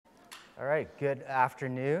All right, good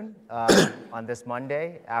afternoon on this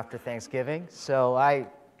Monday after Thanksgiving. So I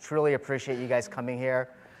truly appreciate you guys coming here.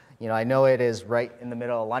 You know, I know it is right in the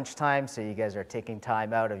middle of lunchtime, so you guys are taking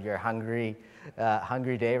time out of your hungry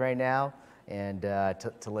day right now and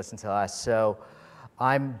to listen to us. So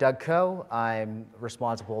I'm Doug Coe. I'm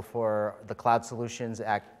responsible for the cloud solutions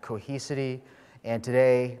at Cohesity. And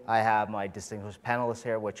today I have my distinguished panelists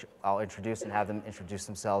here, which I'll introduce and have them introduce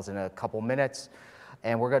themselves in a couple minutes.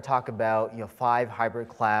 And we're going to talk about 5 hybrid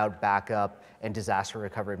cloud backup and disaster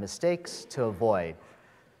recovery mistakes to avoid.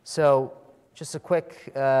 So just a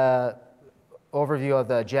quick overview of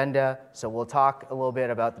the agenda. So we'll talk a little bit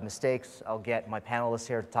about the mistakes. I'll get my panelists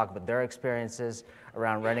here to talk about their experiences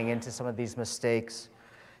around running into some of these mistakes.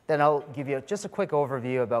 Then I'll give you just a quick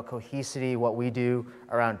overview about Cohesity, what we do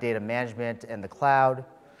around data management and the cloud.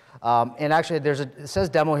 And actually, it says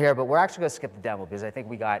demo here, but we're actually going to skip the demo because I think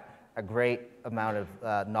we got a great amount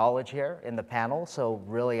of knowledge here in the panel. So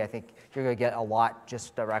really, I think you're going to get a lot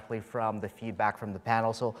just directly from the feedback from the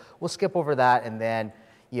panel. So we'll skip over that, and then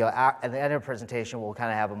at the end of the presentation, we'll kind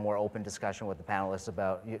of have a more open discussion with the panelists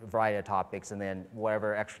about a variety of topics, and then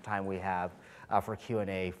whatever extra time we have for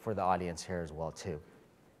Q&A for the audience here as well too.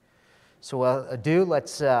 So without ado,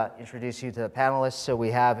 let's introduce you to the panelists. So we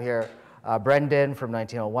have here Brendan from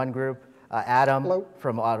 1901 Group, Adam Hello.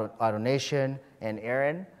 from AutoNation, and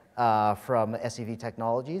Aaron from SEV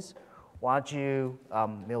Technologies. Why don't you,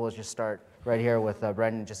 maybe we'll just start right here with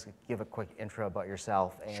Brendan, just give a quick intro about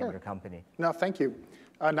yourself and Sure. your company. No, thank you.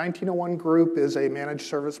 1901 Group is a managed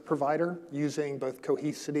service provider using both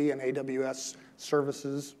Cohesity and AWS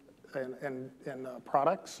services and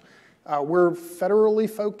products. We're federally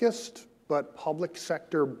focused, but public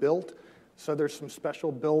sector built. So there's some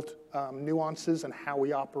special built nuances in how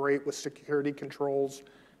we operate with security controls,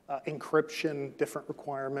 encryption, different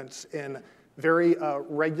requirements in very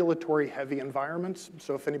regulatory heavy environments.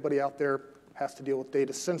 So if anybody out there has to deal with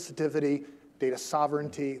data sensitivity, data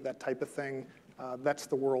sovereignty, that type of thing, that's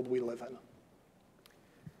the world we live in.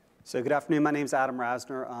 So good afternoon, my name is Adam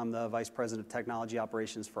Rasner. I'm the Vice President of Technology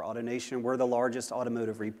Operations for AutoNation. We're the largest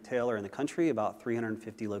automotive retailer in the country, about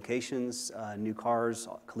 350 locations, new cars,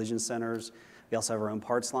 collision centers. We also have our own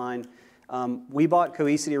parts line. We bought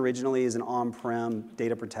Cohesity originally as an on-prem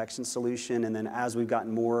data protection solution, and then as we've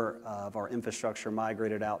gotten more of our infrastructure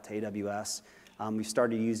migrated out to AWS, we've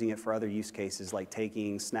started using it for other use cases, like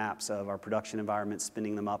taking snaps of our production environments,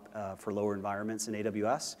 spinning them up for lower environments in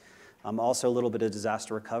AWS. Also a little bit of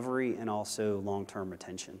disaster recovery and also long-term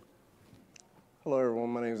retention. Hello everyone,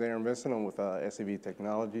 my name is Aaron Benson. I'm with SEV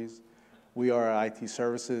Technologies. We are an IT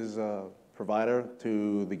services provider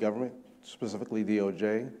to the government, specifically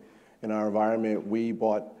DOJ. In our environment, we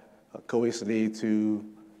bought Cohesity to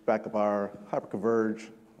back up our hyperconverged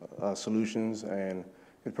solutions and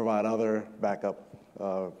provide other backup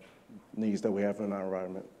needs that we have in our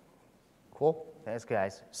environment. Cool, thanks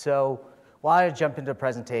guys. So why don't I jump into the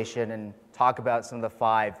presentation and talk about some of the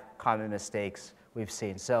 5 common mistakes we've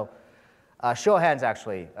seen. So show of hands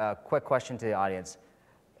actually, quick question to the audience.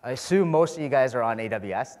 I assume most of you guys are on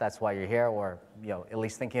AWS, that's why you're here, or at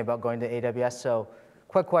least thinking about going to AWS. So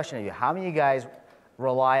quick question to you, how many of you guys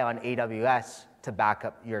rely on AWS to back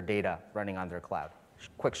up your data running on their cloud?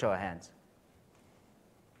 Quick show of hands.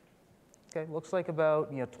 Okay, looks like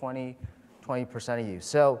about 20% of you.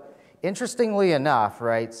 So interestingly enough,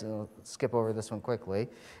 right, so let's skip over this one quickly,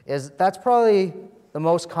 is that's probably the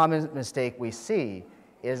most common mistake we see,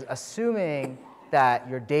 is assuming that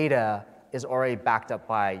your data is already backed up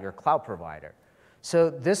by your cloud provider. So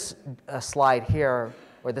this slide here,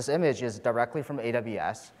 or this image, is directly from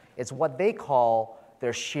AWS. It's what they call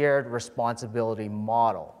their shared responsibility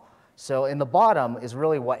model. So in the bottom is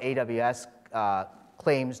really what AWS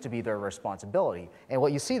claims to be their responsibility. And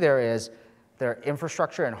what you see there is their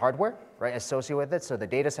infrastructure and hardware, right, associated with it. So the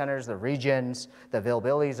data centers, the regions, the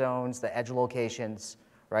availability zones, the edge locations,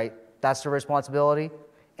 right, that's their responsibility.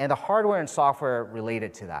 And the hardware and software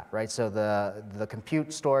related to that, right? So the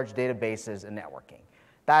compute, storage, databases, and networking.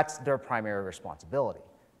 That's their primary responsibility.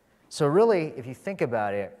 So really, if you think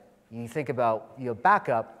about it, you think about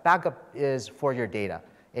backup. Backup is for your data.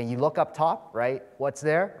 And you look up top, right, what's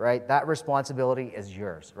there, right? That responsibility is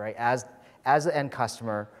yours, right? As the end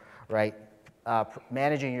customer, right,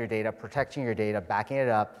 managing your data, protecting your data, backing it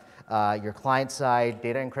up, your client side,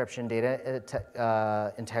 data encryption,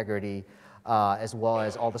 data integrity, as well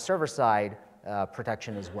as all the server side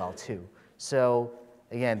protection as well too. So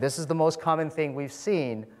again, this is the most common thing we've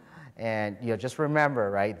seen, and just remember,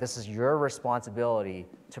 right, this is your responsibility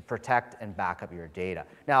to protect and back up your data.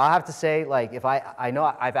 Now I have to say, like, if I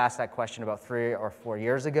know I've asked that question about 3 or 4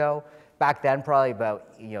 years ago, back then probably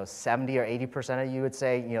about 70 or 80% of you would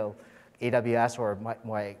say AWS or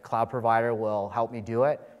my cloud provider will help me do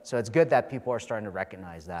it. So it's good that people are starting to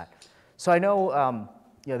recognize that. So I know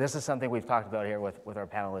this is something we've talked about here with our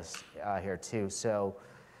panelists here too. So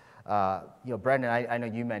Brendan, I know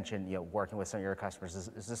you mentioned working with some of your customers.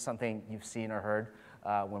 Is this something you've seen or heard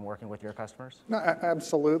when working with your customers? No,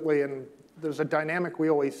 absolutely. And there's a dynamic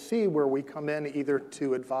we always see where we come in either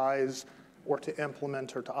to advise or to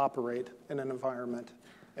implement or to operate in an environment.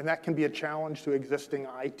 And that can be a challenge to existing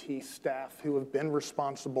IT staff who have been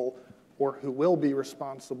responsible or who will be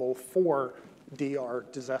responsible for DR,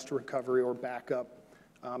 disaster recovery, or backup.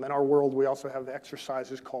 In our world, we also have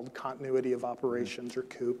exercises called continuity of operations, or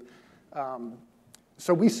COOP.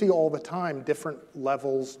 So we see all the time different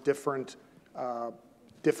levels, different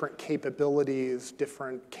capabilities,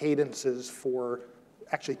 different cadences for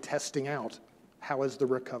actually testing out how is the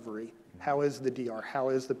recovery, how is the DR, how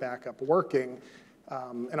is the backup working.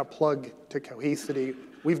 And a plug to Cohesity,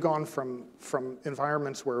 we've gone from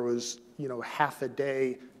environments where it was half a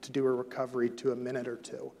day to do a recovery to a minute or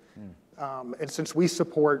two. And since we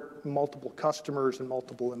support multiple customers and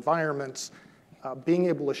multiple environments, being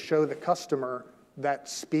able to show the customer that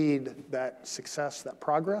speed, that success, that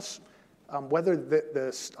progress, whether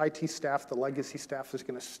the IT staff, the legacy staff is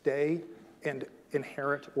going to stay and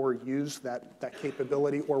inherit or use that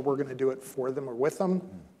capability, or we're going to do it for them or with them,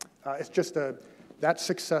 it's just that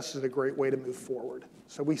success is a great way to move forward.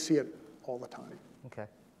 So we see it all the time. Okay,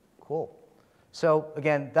 cool. So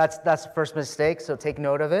again, that's the first mistake, so take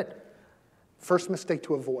note of it. First mistake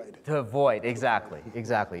to avoid. To avoid, exactly.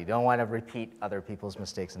 You don't want to repeat other people's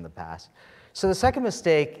mistakes in the past. So the second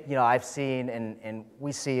mistake, I've seen and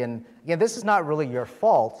we see, and again, this is not really your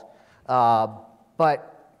fault, but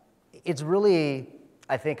it's really,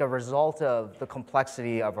 I think, a result of the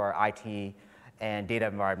complexity of our IT and data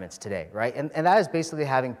environments today, right? And that is basically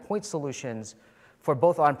having point solutions for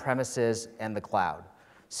both on-premises and the cloud.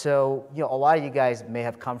 So, a lot of you guys may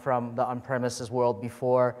have come from the on-premises world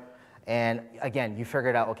before, and again, you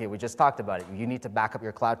figured out, okay, we just talked about it. You need to back up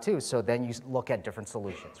your cloud too, so then you look at different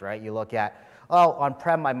solutions, right? You look at,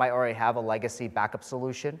 on-prem, I might already have a legacy backup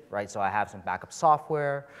solution, right? So I have some backup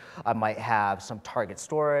software. I might have some target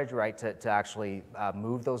storage, right, to actually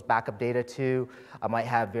move those backup data to. I might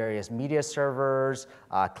have various media servers,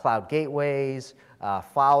 cloud gateways,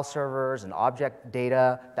 file servers, and object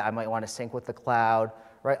data that I might want to sync with the cloud,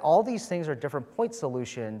 right? All these things are different point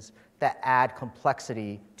solutions that add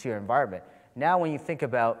complexity to your environment. Now, when you think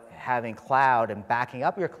about having cloud and backing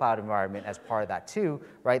up your cloud environment as part of that too,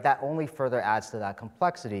 right, that only further adds to that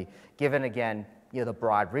complexity, given, again, the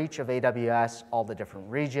broad reach of AWS, all the different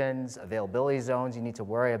regions, availability zones you need to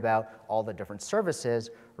worry about, all the different services,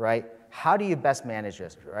 right? How do you best manage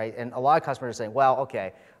this, right? And a lot of customers are saying, well,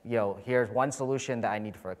 okay, here's one solution that I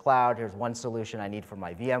need for a cloud, here's one solution I need for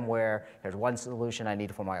my VMware, here's one solution I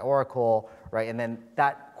need for my Oracle, right? And then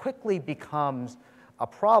that quickly becomes a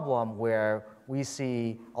problem where we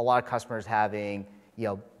see a lot of customers having,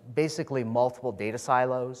 basically multiple data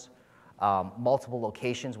silos, multiple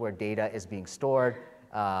locations where data is being stored,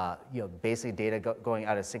 basically data going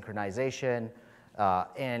out of synchronization.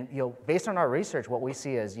 And based on our research, what we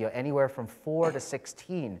see is anywhere from 4 to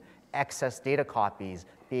 16 excess data copies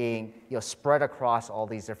being spread across all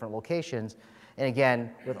these different locations. And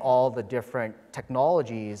again, with all the different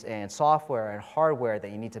technologies and software and hardware that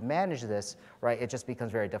you need to manage this, right, it just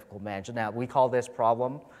becomes very difficult to manage. Now, we call this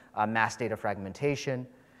problem mass data fragmentation.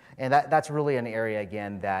 And that's really an area,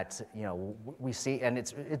 again, that we see, and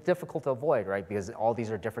it's difficult to avoid, right, because all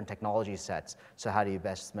these are different technology sets. So how do you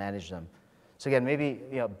best manage them? So again, maybe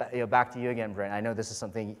back to you again, Brent. I know this is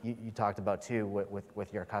something you talked about too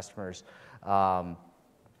with your customers. How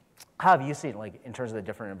have you seen, like, in terms of the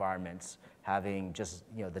different environments, having just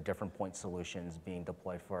the different point solutions being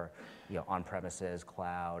deployed for on-premises,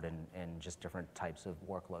 cloud, and just different types of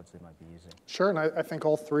workloads they might be using? Sure, and I think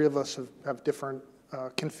all three of us have different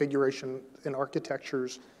configuration and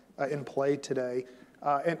architectures in play today.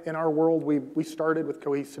 In our world, we started with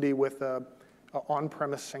Cohesity with a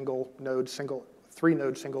on-premise single node,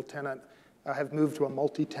 three-node single tenant, have moved to a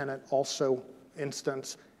multi-tenant also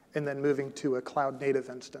instance, and then moving to a cloud-native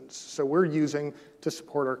instance. So we're using to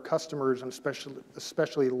support our customers, and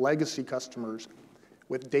especially legacy customers,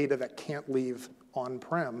 with data that can't leave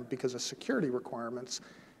on-prem because of security requirements.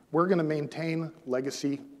 We're going to maintain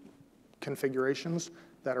legacy configurations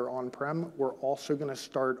that are on-prem. We're also going to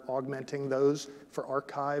start augmenting those for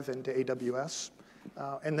archive into AWS,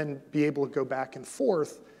 and then be able to go back and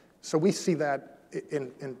forth. So we see that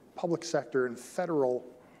in public sector and federal,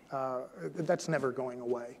 that's never going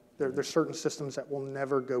away. There's certain systems that will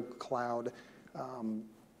never go cloud,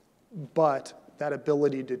 but that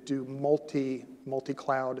ability to do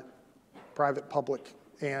multi-cloud, private, public,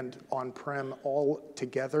 and on-prem all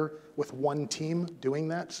together with one team doing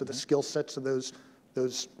that, so the skill sets of those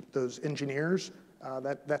engineers,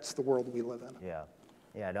 that's the world we live in. Yeah,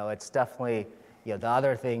 yeah, no, it's definitely, the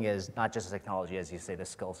other thing is not just the technology, as you say, the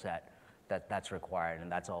skill set that's required, and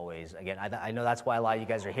that's always, again, I know that's why a lot of you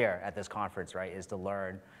guys are here at this conference, right, is to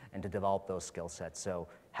learn and to develop those skill sets. So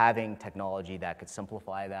having technology that could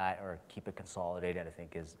simplify that or keep it consolidated, I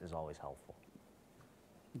think is always helpful.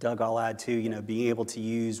 Doug, I'll add too, being able to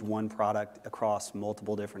use one product across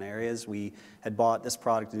multiple different areas. We had bought this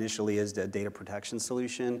product initially as a data protection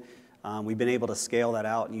solution. We've been able to scale that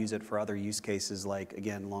out and use it for other use cases like,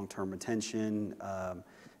 again, long-term retention,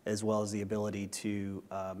 as well as the ability to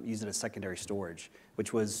use it as secondary storage,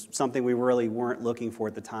 which was something we really weren't looking for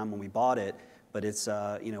at the time when we bought it. But it's,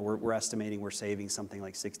 we're estimating we're saving something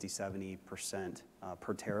like 60–70%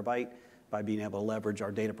 per terabyte by being able to leverage our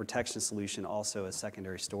data protection solution also as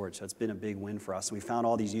secondary storage. So it's been a big win for us. And we found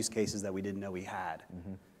all these use cases that we didn't know we had.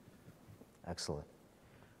 Mm-hmm. Excellent.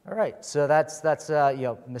 All right, so that's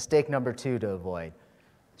mistake number 2 to avoid.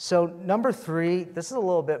 So number 3, this is a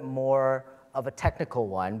little bit more of a technical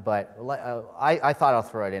one, but I thought I'll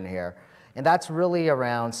throw it in here. And that's really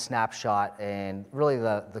around snapshot and really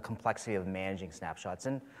the complexity of managing snapshots.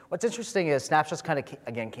 And what's interesting is snapshots kind of,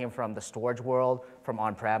 again, came from the storage world, from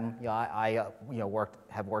on-prem. I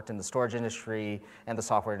have worked in the storage industry and the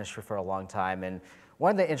software industry for a long time. And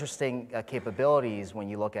one of the interesting capabilities when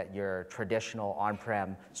you look at your traditional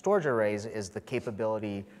on-prem storage arrays is the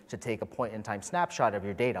capability to take a point-in-time snapshot of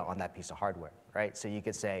your data on that piece of hardware, right? So you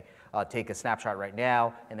could say, take a snapshot right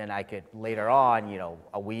now, and then I could later on,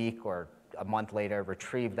 a week or a month later,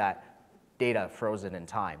 retrieve that data frozen in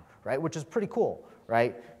time, right? Which is pretty cool,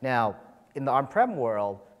 right? Now, in the on-prem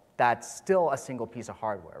world, that's still a single piece of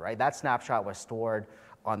hardware, right? That snapshot was stored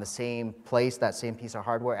on the same place, that same piece of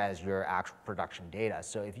hardware as your actual production data.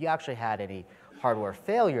 So if you actually had any hardware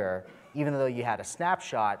failure, even though you had a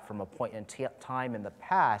snapshot from a point in time in the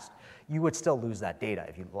past, you would still lose that data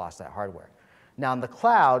if you lost that hardware. Now in the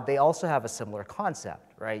cloud, they also have a similar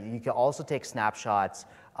concept, right? You can also take snapshots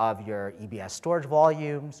of your EBS storage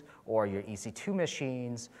volumes or your EC2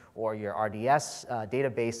 machines or your RDS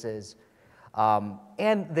databases.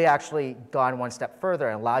 And they actually gone one step further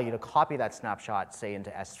and allow you to copy that snapshot, say, into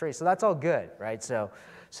S3. So that's all good, right?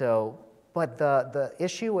 But the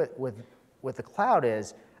issue with the cloud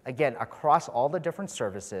is, again, across all the different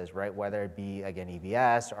services, right? Whether it be, again,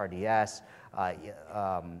 EBS, RDS,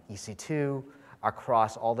 EC2,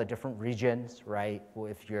 across all the different regions, right?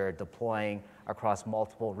 If you're deploying across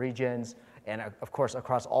multiple regions, and of course,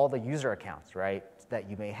 across all the user accounts, right, that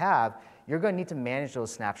you may have, you're going to need to manage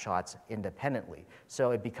those snapshots independently. So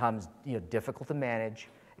it becomes difficult to manage.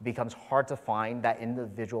 It becomes hard to find that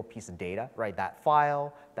individual piece of data, right? That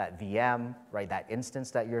file, that VM, right? That instance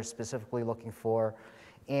that you're specifically looking for.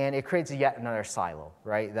 And it creates yet another silo,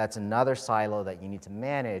 right? That's another silo that you need to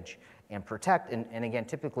manage and protect, and again,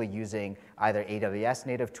 typically using either AWS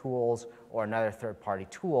native tools or another third-party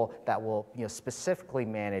tool that will specifically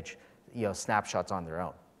manage snapshots on their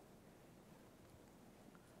own.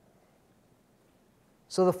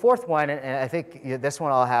 So the fourth one, and I think this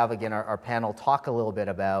one I'll have, again, our panel talk a little bit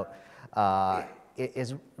about,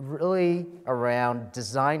 is really around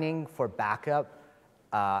designing for backup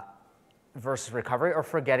versus recovery, or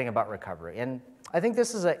forgetting about recovery. And I think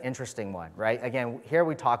this is an interesting one, right? Again, here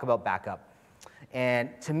we talk about backup. And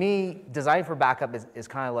to me, design for backup is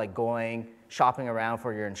kind of like going shopping around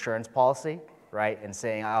for your insurance policy, right? And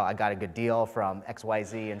saying, oh, I got a good deal from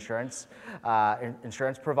XYZ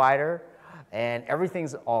insurance provider. And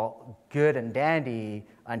everything's all good and dandy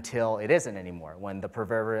until it isn't anymore. When the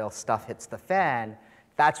proverbial stuff hits the fan,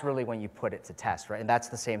 that's really when you put it to test, right? And that's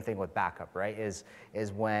the same thing with backup, right? Is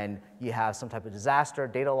when you have some type of disaster,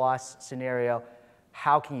 data loss scenario,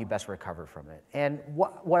 how can you best recover from it? And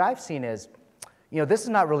what I've seen is, this is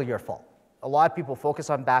not really your fault. A lot of people focus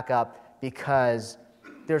on backup because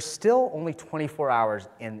there's still only 24 hours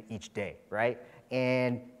in each day, right?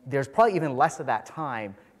 And there's probably even less of that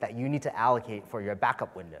time that you need to allocate for your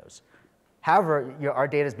backup windows. However, our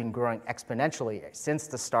data has been growing exponentially since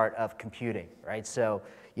the start of computing, right? So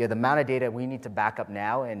the amount of data we need to back up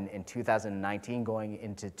now in 2019 going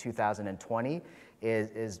into 2020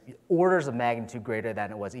 is orders of magnitude greater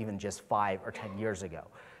than it was even just 5 or 10 years ago.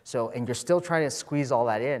 So, and you're still trying to squeeze all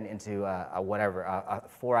that into a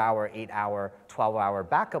 4-hour, 8-hour, 12-hour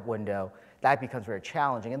backup window. That becomes very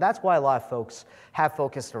challenging. And that's why a lot of folks have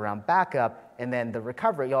focused around backup, and then the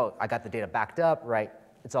recovery, I got the data backed up, right?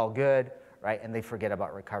 it's all good, right? And they forget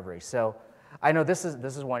about recovery. So I know this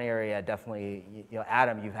is one area definitely,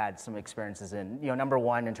 Adam, you've had some experiences in, number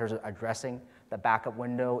one, in terms of addressing the backup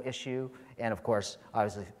window issue, and of course,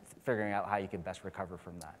 obviously figuring out how you can best recover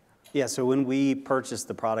from that. Yeah, so when we purchased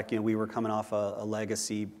the product, we were coming off a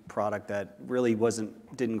legacy product that really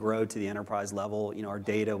didn't grow to the enterprise level. Our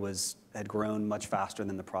data had grown much faster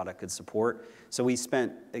than the product could support. So we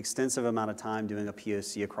spent extensive amount of time doing a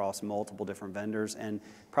POC across multiple different vendors, and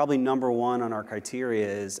probably number one on our criteria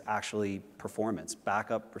is actually performance,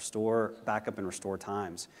 backup and restore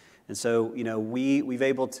times. And so, we were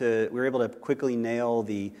able to quickly nail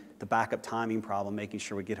the backup timing problem, making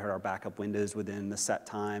sure we get our backup windows within the set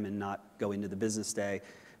time and not go into the business day.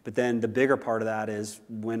 But then the bigger part of that is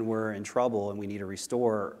when we're in trouble and we need to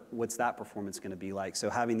restore, what's that performance going to be like?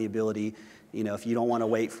 So having the ability, if you don't want to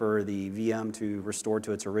wait for the VM to restore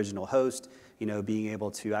to its original host, being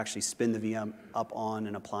able to actually spin the VM up on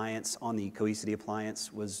an appliance, on the Cohesity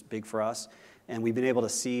appliance, was big for us. And we've been able to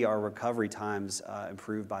see our recovery times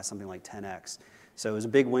improve by something like 10x. So it was a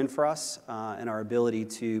big win for us and our ability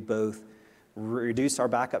to both reduce our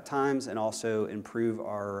backup times and also improve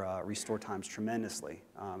our restore times tremendously,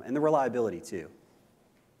 and the reliability too.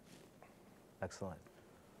 Excellent.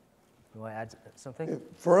 You want to add something? Yeah,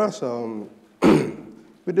 for us,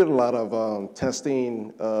 we did a lot of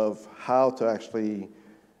testing of how to actually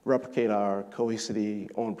replicate our Cohesity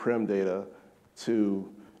on-prem data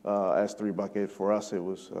to S3 bucket. For us, it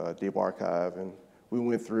was Deep Archive, and we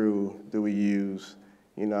went through, do we use,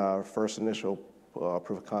 our first initial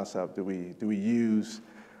proof of concept, do we use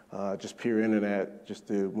just pure internet just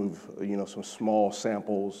to move, some small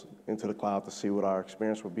samples into the cloud to see what our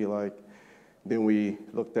experience would be like. Then we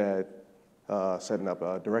looked at setting up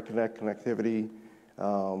a direct connectivity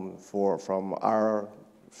from our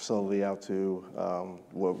facility out to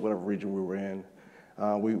whatever region we were in.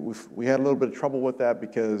 We had a little bit of trouble with that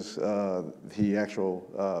because the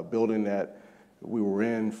actual building that we were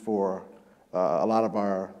in for a lot of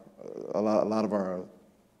our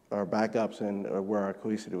backups and where our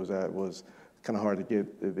Cohesity was at was kind of hard to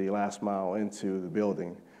get the last mile into the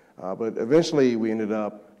building. But eventually we ended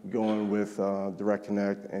up going with Direct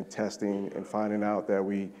Connect and testing and finding out that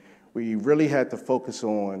we really had to focus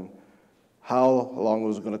on how long it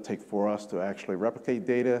was going to take for us to actually replicate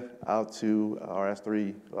data out to our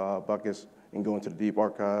S3 buckets and go into the Deep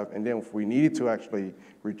Archive. And then if we needed to actually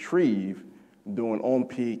retrieve, doing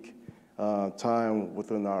on-peak time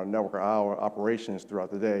within our network hour operations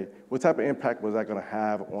throughout the day, what type of impact was that going to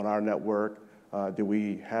have on our network? Did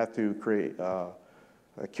we have to create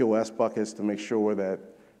QoS buckets to make sure that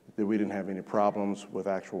we didn't have any problems with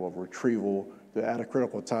actual retrieval to add a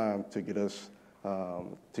critical time to get us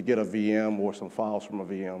to get a VM or some files from a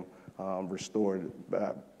VM restored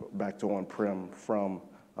back to on-prem from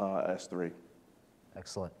S3.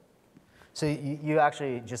 Excellent. So you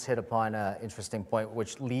actually just hit upon an interesting point,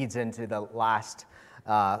 which leads into the last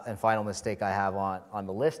and final mistake I have on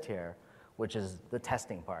the list here, which is the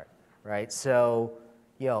testing part, right? So,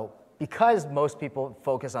 because most people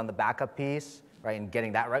focus on the backup piece, right, and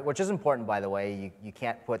getting that right, which is important, by the way. You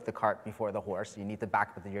can't put the cart before the horse. You need to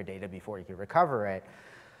back up your data before you can recover it.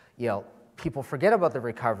 People forget about the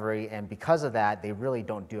recovery, and because of that, they really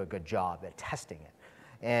don't do a good job at testing it.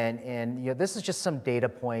 And this is just some data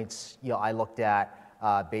points I looked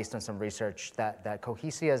at based on some research that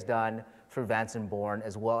Cohesity has done through Vanson Bourne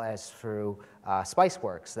as well as through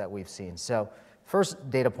Spiceworks that we've seen. So first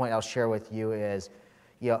data point I'll share with you is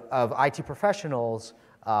of IT professionals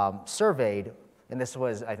surveyed, and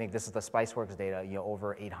I think this is the Spiceworks data,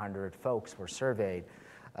 over 800 folks were surveyed.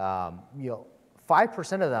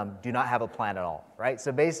 5% of them do not have a plan at all, right?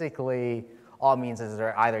 So basically, all it means is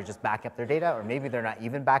they're either just backing up their data, or maybe they're not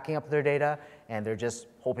even backing up their data, and they're just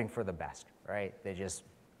hoping for the best, right? They just,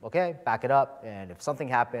 okay, back it up, and if something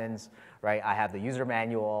happens, right, I have the user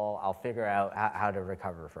manual, I'll figure out how to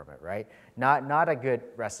recover from it, right? Not a good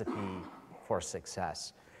recipe for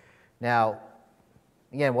success. Now,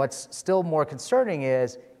 again, what's still more concerning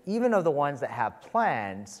is even of the ones that have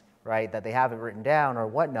plans, right, that they have it written down or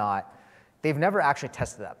whatnot, they've never actually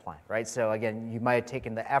tested that plan, right? So again, you might have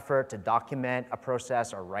taken the effort to document a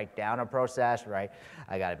process or write down a process, right?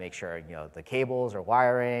 I got to make sure the cables are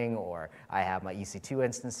wiring, or I have my EC2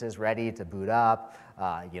 instances ready to boot up.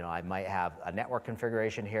 I might have a network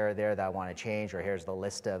configuration here or there that I want to change, or here's the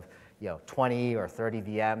list of 20 or 30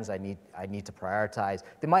 VMs I need to prioritize.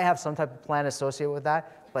 They might have some type of plan associated with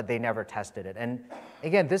that, but they never tested it. And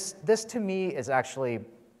again, this to me is actually,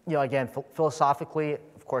 again, philosophically,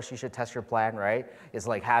 of course you should test your plan, right? It's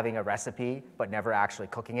like having a recipe, but never actually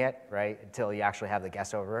cooking it, right? Until you actually have the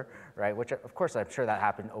guests over, right? Which, of course, I'm sure that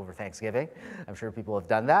happened over Thanksgiving. I'm sure people have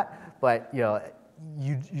done that. But,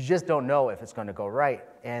 you just don't know if it's going to go right.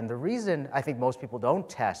 And the reason I think most people don't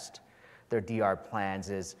test their DR plans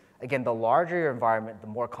is, again, the larger your environment, the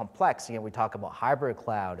more complex. We talk about hybrid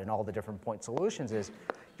cloud and all the different point solutions is,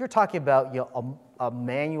 you're talking about a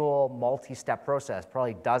manual multi-step process,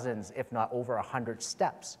 probably dozens, if not over 100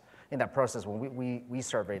 steps in that process when we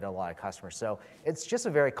surveyed a lot of customers. So it's just a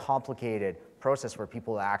very complicated process for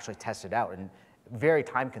people to actually test it out and very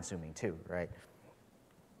time consuming too, right?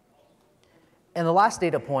 And the last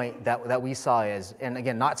data point that we saw is, and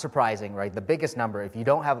again, not surprising, right? The biggest number, if you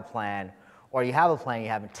don't have a plan or you have a plan, you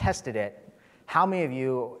haven't tested it, how many of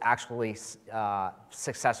you actually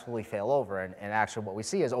successfully fail over? And actually what we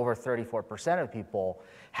see is over 34% of people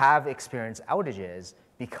have experienced outages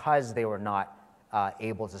because they were not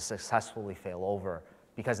able to successfully fail over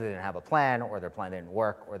because they didn't have a plan or their plan didn't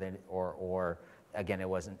work or again, it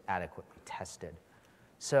wasn't adequately tested.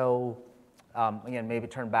 So again, maybe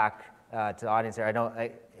turn back to the audience here.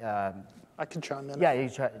 I can chime in. Yeah, you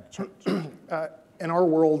try. In our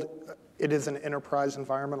world, it is an enterprise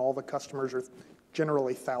environment. All the customers are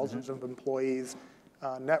generally thousands of employees,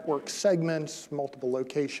 network segments, multiple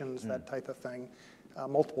locations, that type of thing,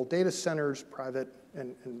 multiple data centers, private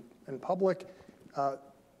and public.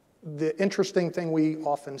 The interesting thing we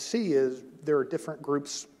often see is there are different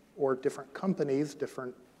groups or different companies,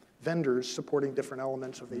 different vendors supporting different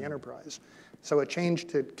elements of the enterprise. So a change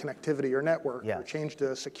to connectivity or network, or change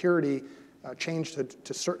to security, change to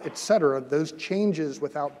et cetera, those changes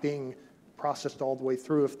without being processed all the way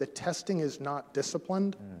through, if the testing is not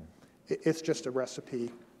disciplined, it's just a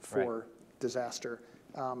recipe for disaster.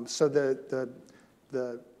 So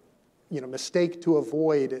the mistake to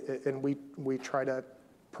avoid, and we try to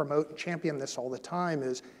promote and champion this all the time,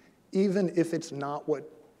 is even if it's not what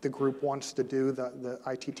the group wants to do, the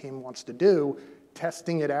IT team wants to do,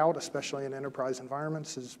 testing it out, especially in enterprise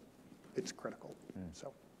environments, it's critical.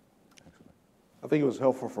 So. I think it was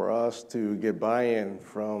helpful for us to get buy-in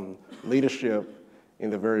from leadership in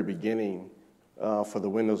the very beginning for the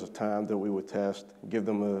windows of time that we would test, give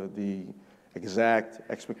them the exact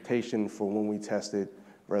expectation for when we tested,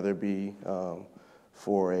 whether it be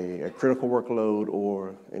for a critical workload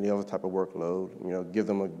or any other type of workload. Give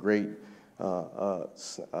them a great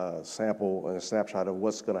sample and a snapshot of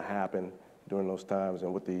what's going to happen during those times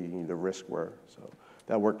and what the risks were. So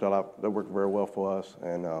that worked a lot. That worked very well for us,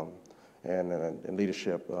 and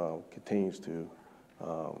leadership continues to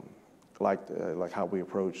like how we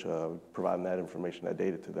approach providing that information, that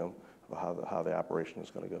data to them about how the operation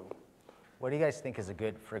is going to go. What do you guys think is a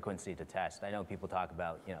good frequency to test? I know people talk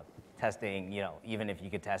about testing. Even if you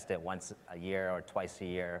could test it once a year or twice a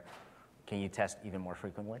year, can you test even more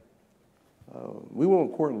frequently? We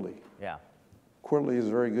went quarterly. Yeah. Quarterly is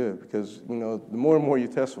very good because the more and more you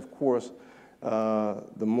test, of course,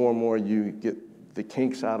 the more and more you get the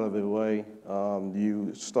kinks out of the way.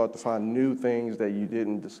 You start to find new things that you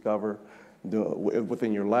didn't discover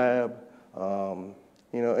within your lab. And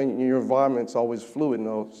your environment's always fluid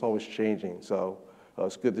and it's always changing. So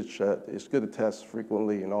it's good to test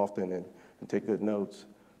frequently and often and take good notes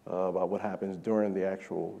about what happens during the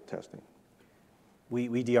actual testing.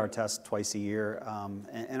 We DR test twice a year,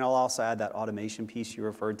 and I'll also add that automation piece you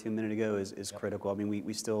referred to a minute ago is critical. I mean,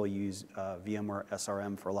 we still use VMware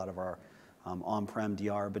SRM for a lot of our on-prem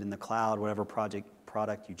DR, but in the cloud, whatever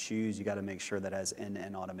product you choose, you got to make sure that has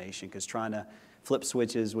end-to-end automation, because trying to flip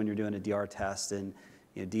switches when you're doing a DR test and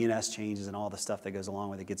DNS changes and all the stuff that goes along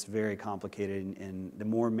with it gets very complicated, and the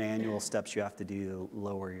more manual steps you have to do, the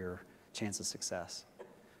lower your chance of success.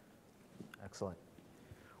 Excellent.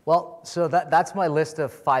 Well, so that's my list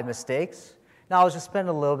of 5 mistakes. Now I'll just spend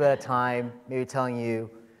a little bit of time maybe telling you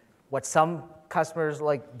what some customers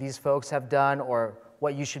like these folks have done or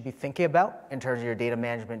what you should be thinking about in terms of your data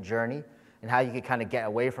management journey and how you can kind of get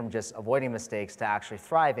away from just avoiding mistakes to actually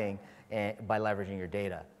thriving by leveraging your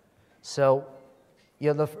data. So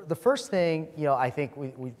the first thing I think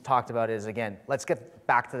we talked about is, again, let's get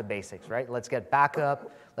back to the basics, right? Let's get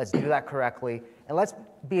backup, let's do that correctly, and let's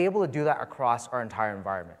be able to do that across our entire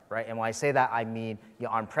environment, right? And when I say that, I mean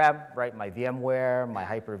on-prem, right? My VMware, my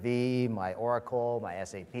Hyper-V, my Oracle, my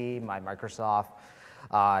SAP, my Microsoft,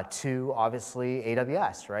 to obviously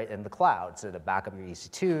AWS, right? And the cloud, so to back up your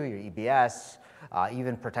EC2, your EBS,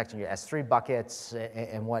 even protecting your S3 buckets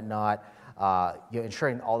and whatnot,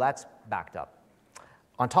 ensuring all that's backed up.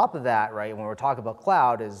 On top of that, right, when we're talking about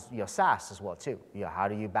cloud is SaaS as well too. How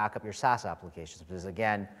do you back up your SaaS applications? Because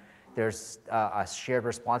again, there's a shared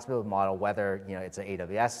responsibility model, whether it's an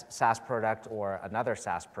AWS SaaS product or another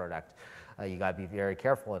SaaS product. You got to be very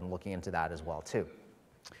careful in looking into that as well too.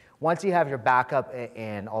 Once you have your backup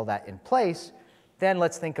and all that in place, then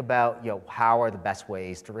let's think about how are the best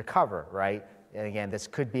ways to recover, right? And again, this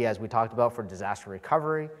could be, as we talked about, for disaster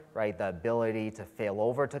recovery, right? The ability to fail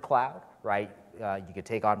over to cloud, right? You could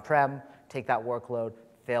take on-prem, take that workload,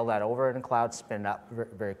 fail that over in the cloud, spin it up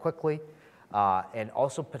very quickly, and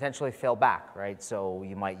also potentially fail back, right? So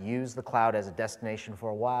you might use the cloud as a destination for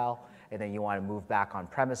a while, and then you want to move back on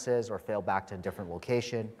premises or fail back to a different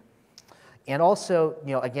location. And also,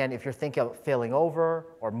 again, if you're thinking of failing over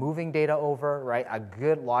or moving data over, right, a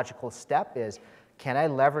good logical step is, can I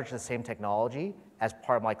leverage the same technology as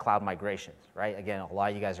part of my cloud migrations, right? Again, a lot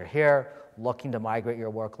of you guys are here looking to migrate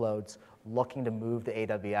your workloads, looking to move to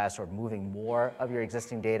AWS or moving more of your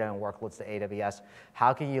existing data and workloads to AWS.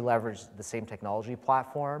 How can you leverage the same technology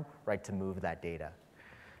platform, right, to move that data?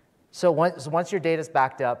 So once your data's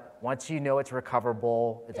backed up, once you know it's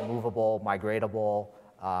recoverable, it's movable, migratable,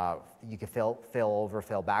 you can fail over,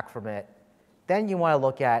 fail back from it, then you want to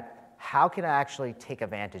look at how can I actually take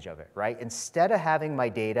advantage of it, right? Instead of having my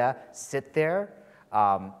data sit there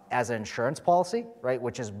as an insurance policy, right,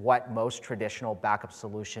 which is what most traditional backup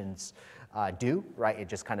solutions do, right? It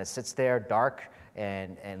just kind of sits there dark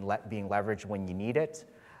and being leveraged when you need it.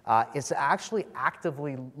 It's actually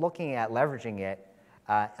actively looking at leveraging it,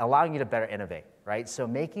 allowing you to better innovate, right? So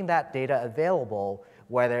making that data available,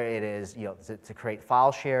 whether it is to create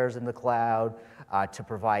file shares in the cloud, to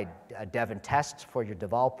provide dev and test for your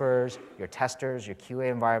developers, your testers, your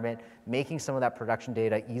QA environment, making some of that production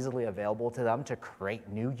data easily available to them to create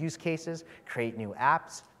new use cases, create new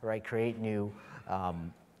apps, right? Create new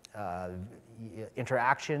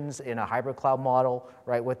interactions in a hybrid cloud model,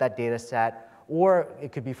 right, with that data set. Or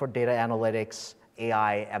it could be for data analytics,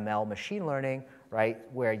 AI, ML, machine learning, right,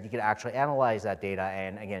 where you could actually analyze that data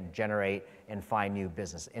and, again, generate and find new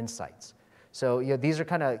business insights. So these are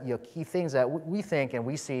kind of key things that we think and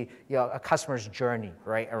we see a customer's journey,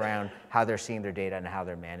 right, around how they're seeing their data and how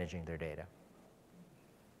they're managing their data.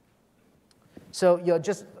 So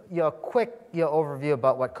just a quick overview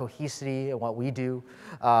about what Cohesity and what we do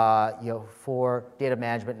for data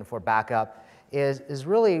management and for backup is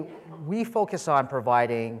really we focus on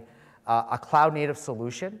providing a cloud-native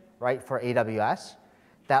solution, right, for AWS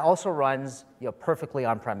that also runs perfectly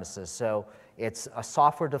on premises. So it's a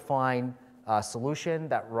software-defined solution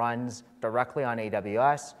that runs directly on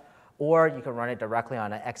AWS, or you can run it directly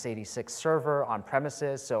on an x86 server on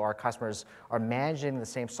premises. So our customers are managing the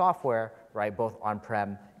same software, right, both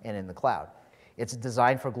on-prem and in the cloud. It's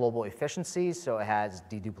designed for global efficiency, so it has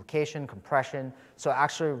deduplication, compression, so it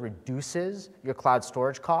actually reduces your cloud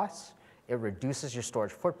storage costs. It reduces your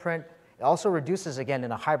storage footprint. It also reduces, again,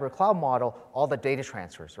 in a hybrid cloud model, all the data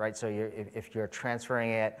transfers, right? So if you're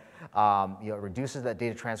transferring it, it reduces that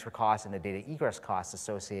data transfer cost and the data egress costs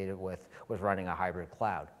associated with running a hybrid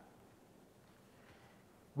cloud.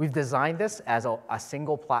 We've designed this as a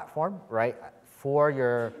single platform, right, for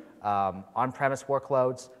your on-premise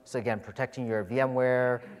workloads. So again, protecting your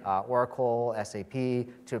VMware, Oracle, SAP,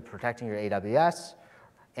 to protecting your AWS,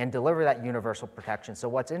 and deliver that universal protection. So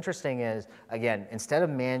what's interesting is, again, instead of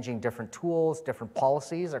managing different tools, different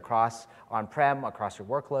policies across on-prem, across your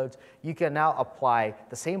workloads, you can now apply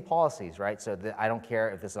the same policies, right? So I don't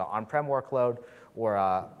care if this is an on-prem workload or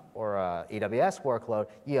a AWS workload,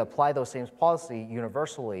 you apply those same policies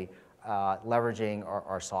universally, leveraging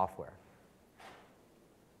our software.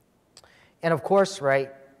 And of course,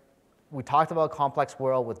 right, we talked about a complex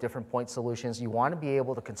world with different point solutions. You want to be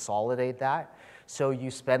able to consolidate that so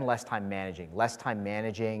you spend less time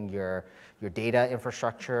managing your data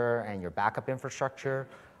infrastructure and your backup infrastructure,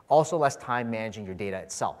 also less time managing your data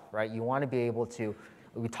itself, right? You want to be able to,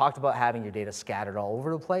 we talked about having your data scattered all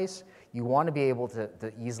over the place. You want to be able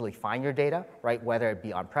to easily find your data, right? Whether it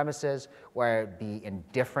be on premises, whether it be in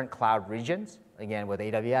different cloud regions. Again, with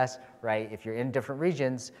AWS, right? If you're in different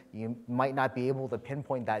regions, you might not be able to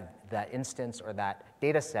pinpoint that instance or that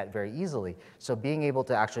data set very easily. So being able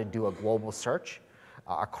to actually do a global search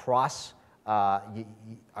across a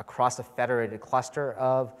federated cluster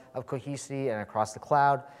of Cohesity and across the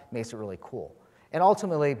cloud makes it really cool. And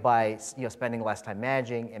ultimately, by spending less time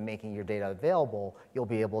managing and making your data available, you'll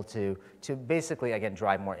be able to basically, again,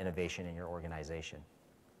 drive more innovation in your organization.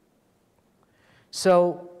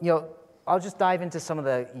 So, I'll just dive into some of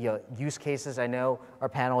the use cases. I know our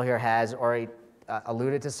panel here has already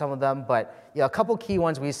alluded to some of them, but a couple key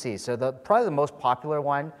ones we see. So probably the most popular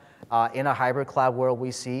one in a hybrid cloud world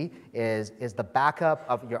we see is the backup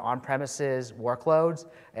of your on-premises workloads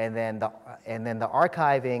and then the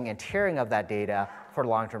archiving and tiering of that data for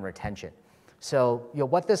long-term retention. So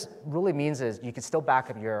what this really means is you can still back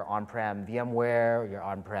up your on-prem VMware, your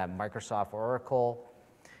on-prem Microsoft or Oracle,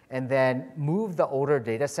 and then move the older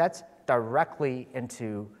data sets directly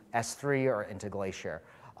into S3 or into Glacier.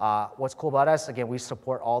 What's cool about us, again, we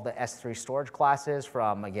support all the S3 storage classes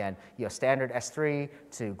from, again, standard S3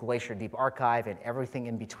 to Glacier Deep Archive and everything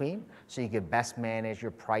in between. So you can best manage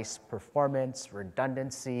your price, performance,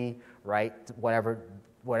 redundancy, right?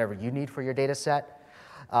 Whatever you need for your data set.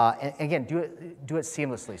 And again, do it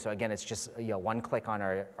seamlessly. So again, it's just one click on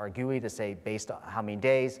our GUI to say based on how many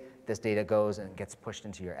days this data goes and gets pushed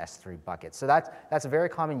into your S3 bucket. So that's a very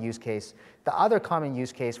common use case. The other common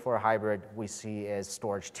use case for a hybrid we see is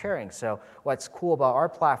storage tiering. So what's cool about our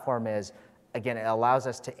platform is, again, it allows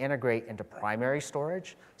us to integrate into primary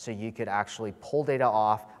storage. So you could actually pull data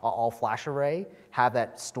off an all-flash array, have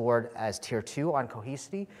that stored as tier 2 on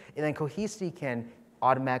Cohesity, and then Cohesity can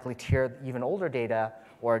automatically tier even older data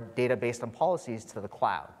or data based on policies to the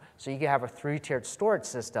cloud. So you can have a 3-tiered storage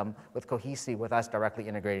system with Cohesity with us directly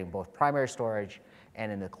integrating both primary storage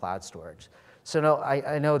and into cloud storage. So no,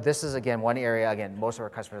 I know this is, again, one area, again, most of our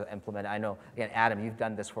customers implement. I know, again, Adam, you've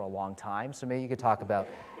done this for a long time, so maybe you could talk about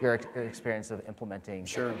your experience of implementing.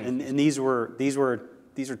 Sure, and these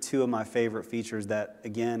are two of my favorite features that,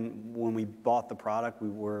 again, when we bought the product, we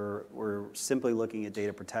were simply looking at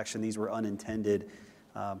data protection. These were unintended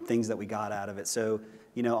things that we got out of it. So,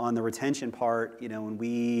 on the retention part, when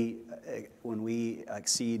we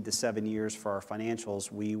exceed the 7 years for our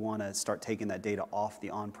financials, we want to start taking that data off the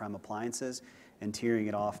on-prem appliances and tiering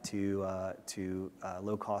it off to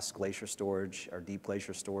low-cost Glacier storage or deep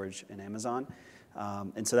Glacier storage in Amazon.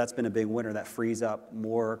 And so that's been a big winner. That frees up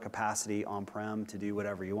more capacity on-prem to do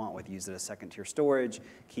whatever you want with. Use it as second-tier storage,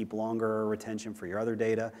 keep longer retention for your other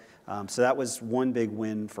data. So that was one big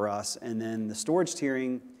win for us. And then the storage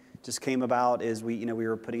tiering just came about as we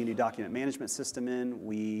were putting a new document management system in.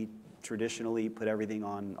 We traditionally put everything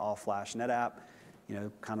on all-flash NetApp,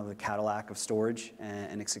 kind of the Cadillac of storage,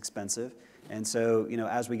 and it's expensive. And so,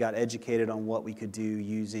 as we got educated on what we could do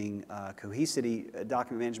using Cohesity, a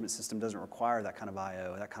document management system doesn't require that kind of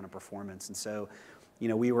I/O, that kind of performance. And so,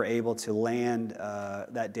 we were able to land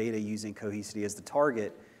that data using Cohesity as the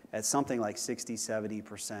target at something like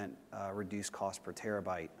 60-70% reduced cost per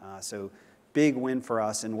terabyte. So big win for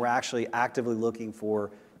us, and we're actually actively looking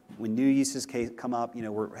for, when new uses come up,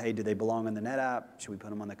 hey, do they belong on the NetApp? Should we put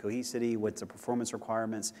them on the Cohesity? What's the performance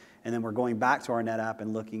requirements? And then we're going back to our NetApp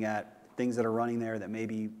and looking at things that are running there that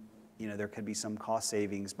maybe, there could be some cost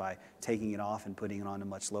savings by taking it off and putting it on a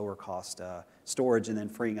much lower cost storage, and then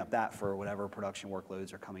freeing up that for whatever production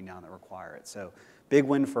workloads are coming down that require it. So big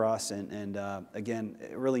win for us, and again,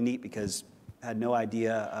 really neat because I had no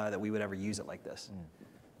idea that we would ever use it like this.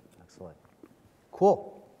 Excellent.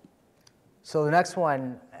 Cool. So the next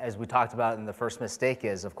one, as we talked about in the first mistake,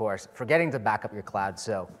 is, of course, forgetting to back up your cloud.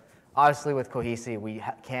 So obviously with Cohesity, we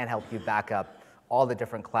can help you back up all the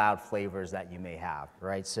different cloud flavors that you may have,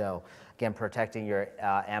 right? So again, protecting your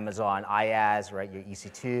Amazon IaaS, right, your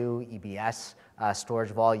EC2, EBS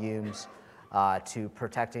storage volumes, to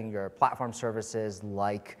protecting your platform services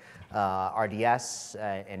like RDS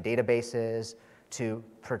and databases, to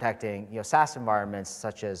protecting SaaS environments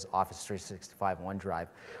such as Office 365 and OneDrive.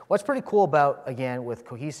 What's pretty cool about, again, with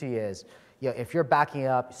Cohesity is, if you're backing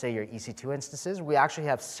up, say, your EC2 instances, we actually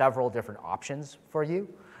have several different options for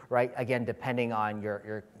you, right? Again, depending on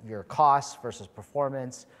your costs versus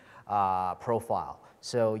performance profile.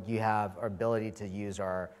 So you have our ability to use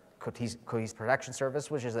our Cohesity Protection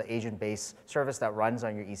Service, which is an agent-based service that runs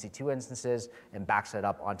on your EC2 instances and backs it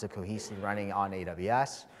up onto Cohesity running on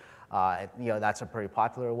AWS. That's a pretty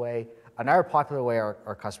popular way. Another popular way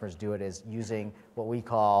our customers do it is using what we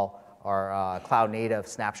call our cloud-native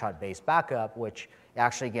snapshot-based backup, which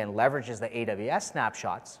actually, again, leverages the AWS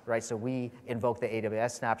snapshots, right? So we invoke the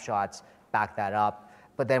AWS snapshots, back that up,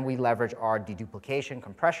 but then we leverage our deduplication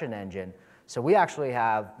compression engine. So we actually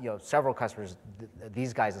have several customers,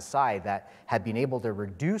 these guys aside, that have been able to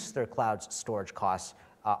reduce their cloud storage costs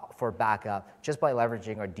for backup just by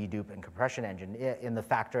leveraging our dedupe and compression engine in the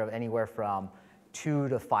factor of anywhere from 2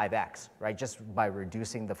 to 5x, right? Just by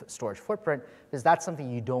reducing the storage footprint, because that's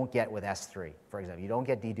something you don't get with S3, for example. You don't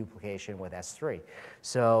get deduplication with S3.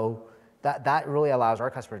 So that really allows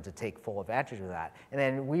our customers to take full advantage of that. And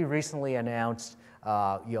then we recently announced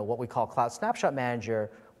what we call Cloud Snapshot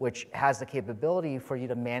Manager, which has the capability for you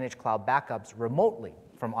to manage cloud backups remotely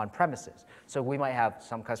from on-premises. So we might have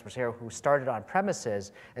some customers here who started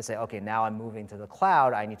on-premises and say, okay, now I'm moving to the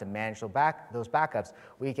cloud, I need to manage those backups.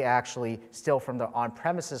 We can actually still from the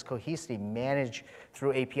on-premises Cohesity manage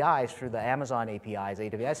through APIs, through the Amazon APIs,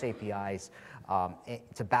 AWS APIs,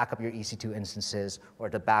 to back up your EC2 instances or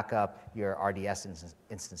to back up your RDS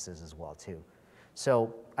instances as well too.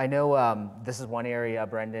 So I know this is one area,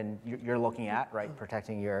 Brendan, you're looking at, right,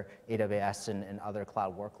 protecting your AWS and other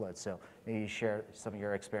cloud workloads. So maybe you share some of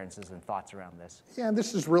your experiences and thoughts around this. Yeah,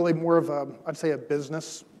 this is really more of a, I'd say, a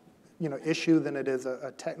business, issue than it is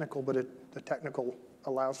a technical, but the technical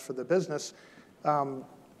allows for the business.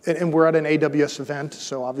 And we're at an AWS event,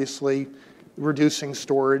 so obviously reducing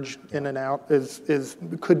storage in and out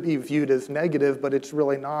could be viewed as negative, but it's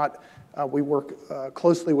really not. We work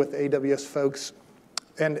closely with AWS folks,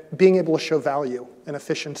 and being able to show value and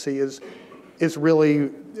efficiency is really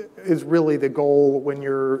the goal when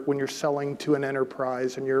you're selling to an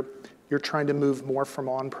enterprise and you're trying to move more from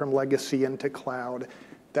on-prem legacy into cloud.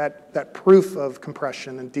 That proof of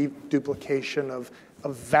compression and duplication of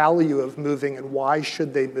value of moving and why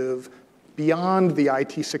should they move beyond the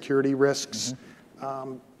IT security risks,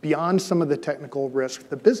 beyond some of the technical risks,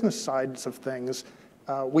 the business sides of things.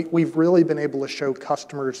 We've really been able to show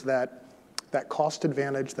customers that cost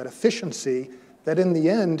advantage, that efficiency, that in the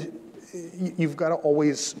end, you've got to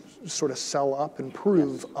always sort of sell up and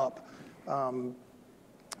prove up.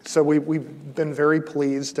 So we've been very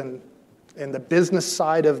pleased, and the business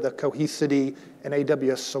side of the Cohesity and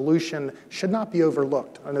AWS solution should not be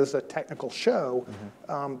overlooked. I know it's a technical show,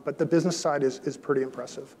 but the business side is pretty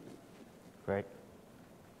impressive. Great.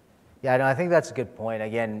 Yeah, no, I think that's a good point.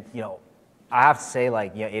 Again, I have to say,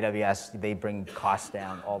 AWS, they bring costs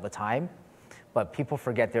down all the time, but people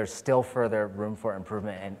forget there's still further room for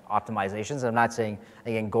improvement and optimizations. I'm not saying,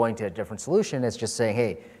 again, going to a different solution. It's just saying,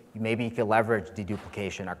 hey, maybe you could leverage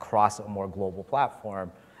deduplication across a more global platform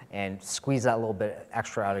and squeeze that little bit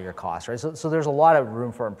extra out of your cost, right? So there's a lot of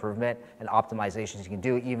room for improvement and optimizations you can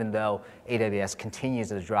do, even though AWS continues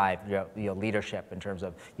to drive leadership in terms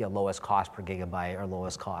of lowest cost per gigabyte or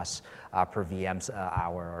lowest cost per VMs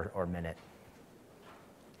hour or minute.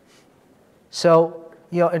 So,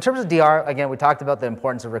 in terms of DR, again, we talked about the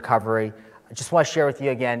importance of recovery. I just want to share with you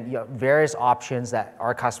again, various options that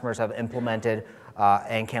our customers have implemented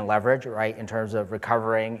and can leverage, right, in terms of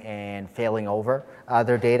recovering and failing over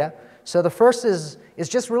their data. So the first is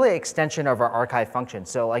just really an extension of our archive function.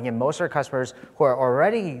 So again, most of our customers who are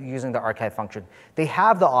already using the archive function, they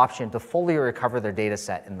have the option to fully recover their data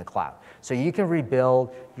set in the cloud. So you can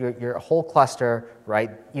rebuild your whole cluster, right?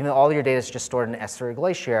 Even though all your data is just stored in S3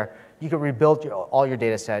 Glacier, you can rebuild all your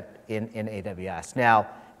data set in AWS. Now,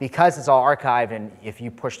 because it's all archived, and if you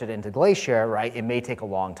pushed it into Glacier, right, it may take a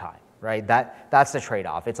long time, right? That's the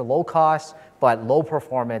trade-off. It's a low cost, but low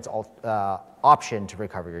performance option to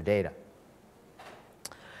recover your data.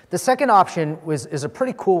 The second option is a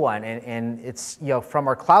pretty cool one, and it's from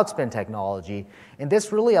our CloudSpin technology, and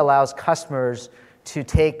this really allows customers to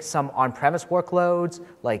take some on-premise workloads,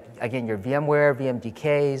 like again your VMware,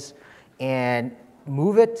 VMDKs, and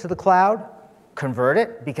move it to the cloud, convert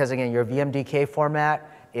it, because again your VMDK format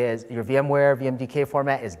your VMware VMDK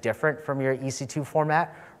format is different from your EC2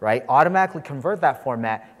 format, right? Automatically convert that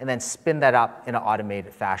format and then spin that up in an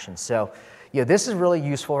automated fashion. So, this is really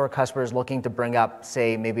useful for customers looking to bring up,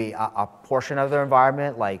 say, maybe a portion of their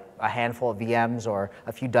environment, like a handful of VMs or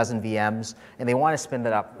a few dozen VMs, and they want to spin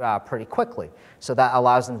that up pretty quickly. So that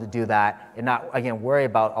allows them to do that and not, again, worry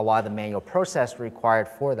about a lot of the manual process required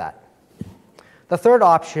for that. The third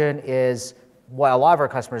option is what a lot of our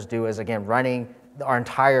customers do is, again, running our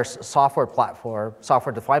entire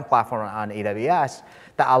software-defined platform on AWS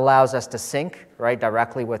that allows us to sync, right,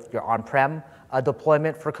 directly with your on-prem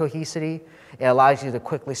deployment for Cohesity. It allows you to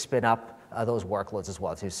quickly spin up those workloads as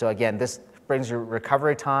well too. So again, this brings your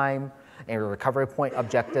recovery time and your recovery point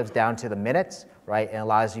objectives down to the minutes, right, and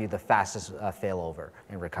allows you the fastest failover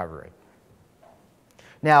and recovery.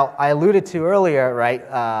 Now, I alluded to earlier, right,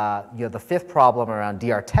 the fifth problem around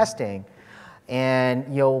DR testing. And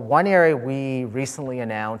one area we recently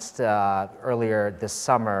announced earlier this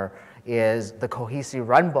summer is the Cohesity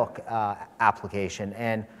Runbook application.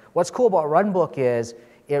 And what's cool about Runbook is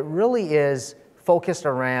it really is focused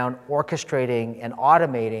around orchestrating and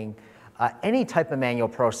automating any type of manual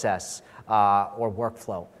process or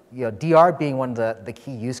workflow. DR being one of the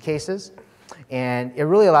key use cases. And it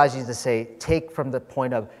really allows you to take from the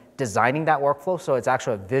point of designing that workflow, so it's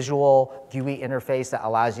actually a visual GUI interface that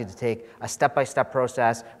allows you to take a step-by-step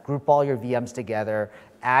process, group all your VMs together,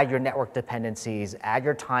 add your network dependencies, add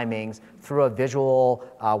your timings through a visual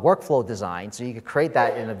workflow design, so you can create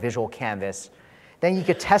that in a visual canvas. then you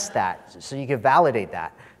could test that. So you could validate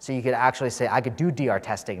that. So you could actually say, I could do DR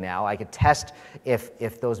testing now. I could test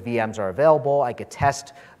if those VMs are available. I could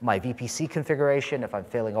test my VPC configuration if I'm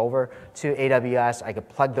failing over to AWS. I could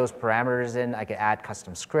plug those parameters in. I could add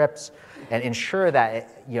custom scripts and ensure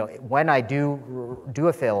that when I do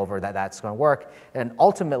a failover, that's going to work. And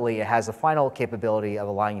ultimately, it has the final capability of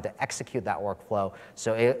allowing you to execute that workflow.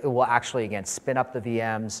 So it will actually, again, spin up the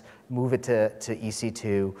VMs, move it to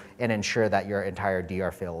EC2, and ensure that your entire DR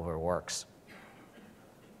failover works.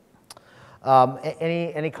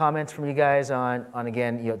 Any comments from you guys on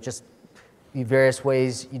again, just the various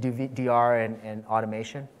ways you do DR and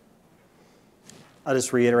automation? I'll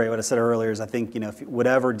just reiterate what I said earlier. Is I think if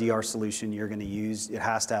whatever DR solution you're going to use, it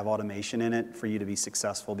has to have automation in it for you to be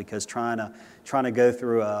successful. Because trying to go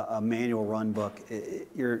through a manual run book,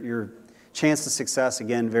 your chance of success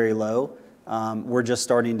again very low. We're just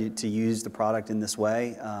starting to use the product in this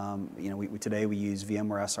way. Today we use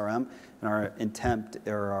VMware SRM, and our intent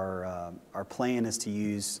or our plan is to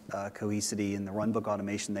use Cohesity and the runbook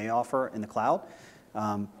automation they offer in the cloud.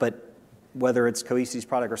 But whether it's Cohesity's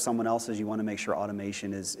product or someone else's, you want to make sure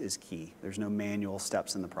automation is key. There's no manual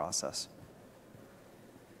steps in the process.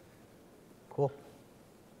 Cool.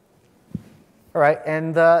 All right,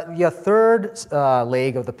 and the third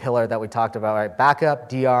leg of the pillar that we talked about, right, backup,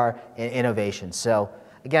 DR, and innovation. So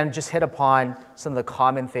again, just hit upon some of the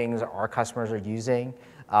common things our customers are using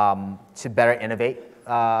to better innovate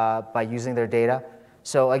by using their data.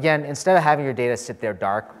 So again, instead of having your data sit there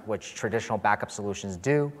dark, which traditional backup solutions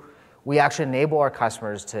do, we actually enable our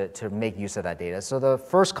customers to make use of that data. So the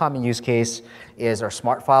first common use case is our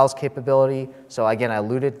Smart Files capability. So again, I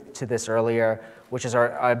alluded to this earlier, which is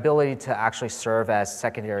our ability to actually serve as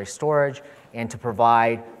secondary storage and to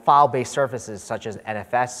provide file-based services such as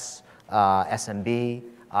NFS, SMB,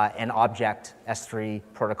 and Object S3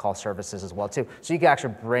 protocol services as well too. So you can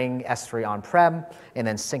actually bring S3 on-prem and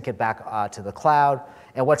then sync it back to the cloud.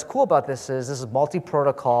 And what's cool about this is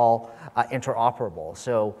multi-protocol interoperable.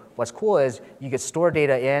 So what's cool is you could store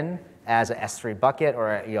data in as an S3 bucket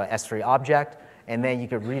or a S3 object, and then you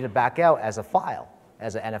could read it back out as a file,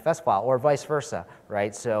 as an NFS file, or vice versa,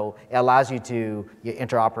 right? So it allows you to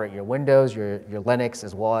interoperate your Windows, your Linux,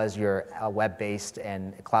 as well as your web-based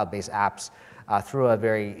and cloud-based apps through a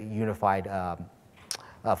very unified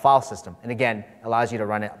file system. And again, allows you to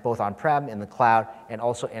run it both on-prem, in the cloud, and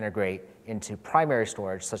also integrate into primary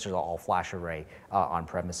storage, such as an all-flash array on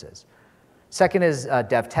premises. Second is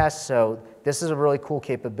dev test. So this is a really cool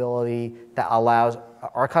capability that allows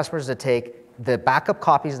our customers to take the backup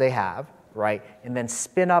copies they have, right, and then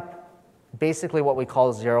spin up basically what we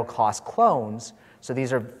call zero-cost clones. So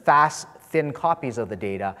these are fast, thin copies of the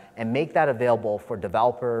data, and make that available for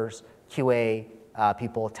developers, QA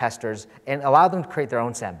people, testers, and allow them to create their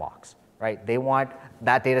own sandbox, right? They want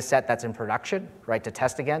that data set that's in production, right, to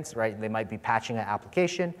test against, right? They might be patching an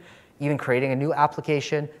application, even creating a new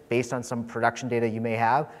application based on some production data you may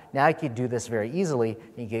have. Now you can do this very easily.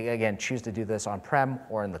 You can, again, choose to do this on-prem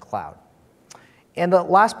or in the cloud. And the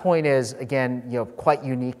last point is, again, quite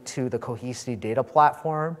unique to the Cohesity data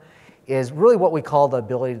platform, is really what we call the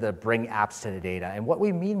ability to bring apps to the data. And what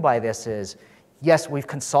we mean by this is, yes, we've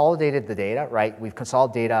consolidated the data, right? We've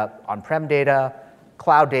consolidated data, on-prem data,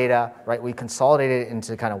 cloud data, right? We consolidated it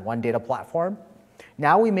into kind of one data platform.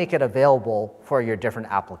 Now we make it available for your different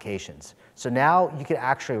applications. So now you can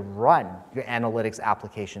actually run your analytics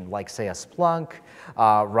application, like say a Splunk,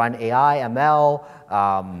 run AI,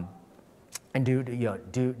 ML, and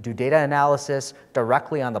do data analysis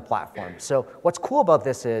directly on the platform. So what's cool about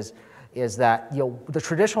this is that the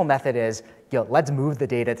traditional method is let's move the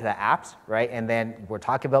data to the apps, right? And then we're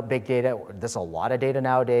talking about big data. There's a lot of data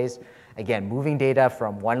nowadays. Again, moving data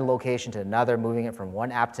from one location to another, moving it from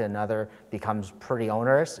one app to another becomes pretty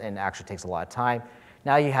onerous and actually takes a lot of time.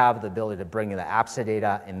 Now you have the ability to bring in the apps to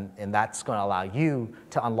data, and that's going to allow you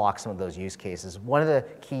to unlock some of those use cases. One of the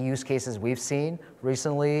key use cases we've seen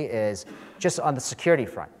recently is just on the security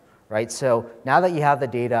front, right? So now that you have the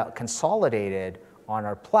data consolidated on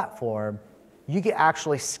our platform, you can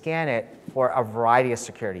actually scan it for a variety of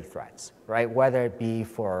security threats, right? Whether it be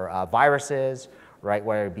for viruses, right?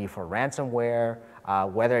 Whether it be for ransomware,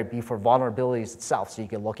 whether it be for vulnerabilities itself. So you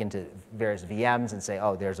can look into various VMs and say,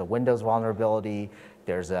 oh, there's a Windows vulnerability,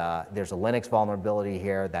 there's a Linux vulnerability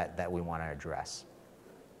here that we want to address.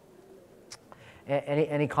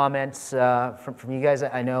 Any comments from you guys?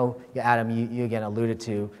 I know, Adam, you again alluded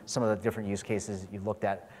to some of the different use cases you've looked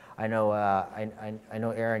at. I know, I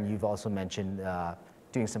know, Aaron, you've also mentioned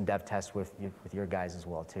doing some dev tests with your guys as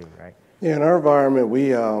well too, right? Yeah, in our environment, we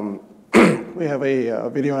have a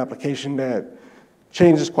video application that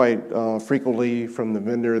changes quite frequently from the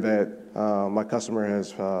vendor that my customer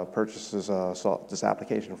has purchased this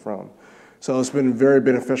application from. So it's been very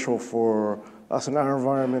beneficial for us in our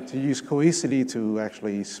environment to use Cohesity to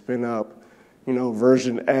actually spin up,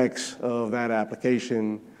 version X of that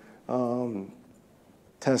application,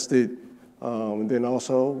 test it, and then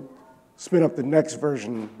also spin up the next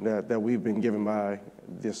version that we've been given by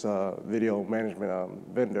this video management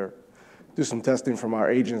vendor. Do some testing from our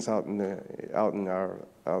agents out in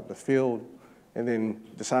the field, and then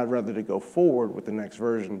decide whether to go forward with the next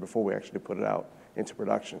version before we actually put it out into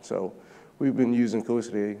production. So we've been using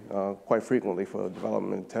Cohesity quite frequently for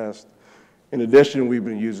development and test. In addition, we've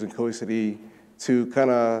been using Cohesity to kind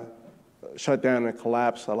of shut down and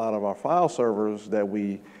collapse a lot of our file servers that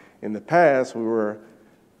in the past, we were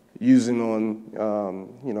using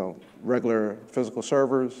on regular physical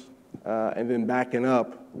servers, and then backing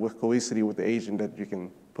up with Cohesity with the agent that you can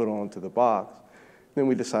put onto the box. Then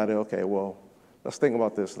we decided, okay, well, let's think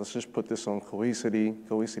about this. Let's just put this on Cohesity.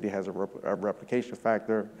 Cohesity has a replication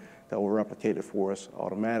factor that will replicate it for us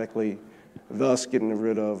automatically, thus getting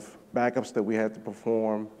rid of backups that we had to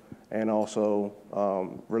perform, and also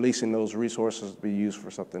releasing those resources to be used for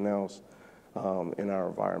something else in our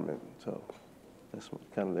environment. So that's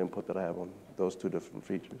kind of the input that I have on those two different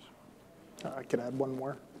features. I can add one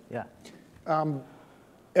more. Yeah.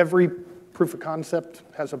 Every proof of concept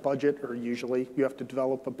has a budget, or usually you have to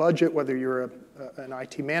develop a budget, whether you're an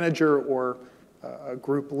IT manager or a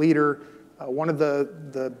group leader. One of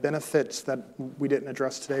the benefits that we didn't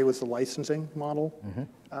address today was the licensing model.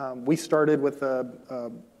 Mm-hmm. We started with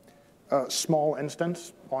a small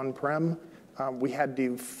instance on-prem. We had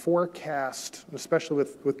to forecast, especially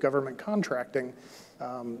with government contracting,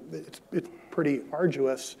 it's pretty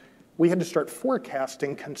arduous. We had to start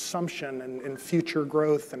forecasting consumption and future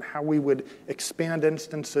growth and how we would expand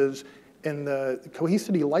instances. And the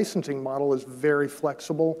Cohesity licensing model is very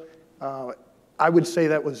flexible. I would say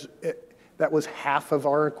that was half of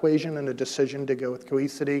our equation in a decision to go with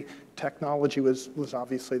Cohesity. Technology was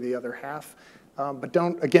obviously the other half. But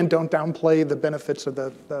don't downplay the benefits of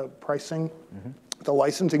the pricing, mm-hmm. the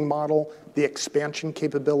licensing model, the expansion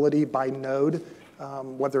capability by node,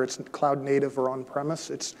 whether it's cloud native or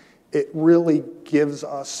on-premise. It really gives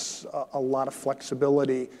us a lot of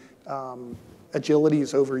flexibility. Agility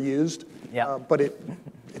is overused, but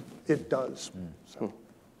it does. Mm. So.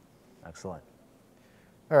 Excellent.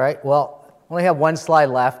 All right. Well, we only have one slide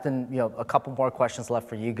left, and a couple more questions left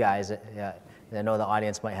for you guys. I know the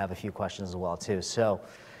audience might have a few questions as well too. So,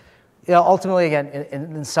 ultimately, again,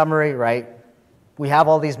 in summary, right, we have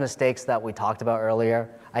all these mistakes that we talked about earlier.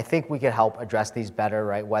 I think we could help address these better,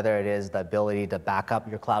 right? Whether it is the ability to back up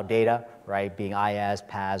your cloud data, right, being IaaS,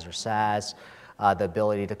 PaaS, or SaaS, the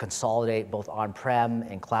ability to consolidate both on-prem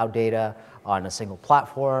and cloud data on a single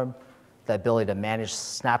platform, the ability to manage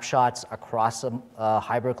snapshots across a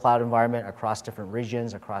hybrid cloud environment, across different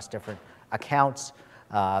regions, across different accounts,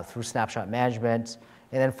 through snapshot management,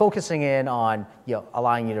 and then focusing in on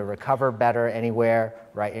allowing you to recover better anywhere,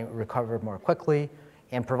 right, and recover more quickly,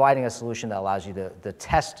 and providing a solution that allows you to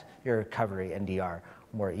test your recovery NDR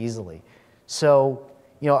more easily. So,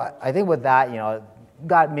 I think with that,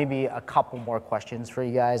 got maybe a couple more questions for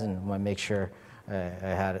you guys, and I want to make sure I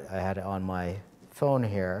had it on my phone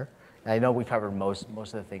here. I know we covered most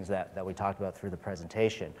of the things that we talked about through the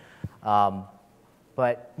presentation.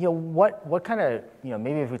 But what kind of,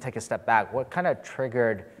 maybe if we take a step back, what kind of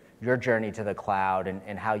triggered your journey to the cloud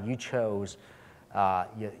and how you chose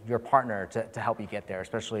your partner to help you get there,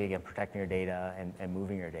 especially, again, protecting your data and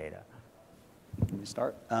moving your data? Let me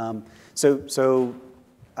start. So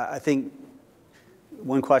I think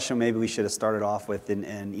one question maybe we should have started off with,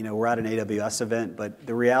 and we're at an AWS event, but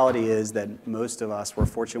the reality is that most of us, we're a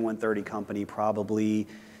Fortune 130 company, probably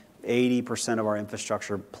 80% of our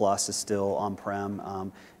infrastructure plus is still on-prem,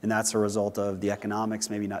 and that's a result of the economics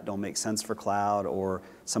maybe don't make sense for cloud, or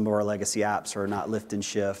some of our legacy apps are not lift and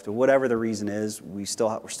shift, or whatever the reason is. We're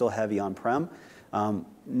still heavy on-prem.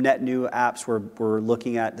 Net new apps we're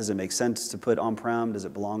looking at, does it make sense to put on-prem? Does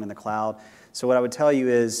it belong in the cloud? So what I would tell you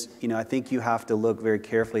is, I think you have to look very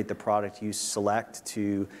carefully at the product you select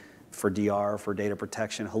for DR, for data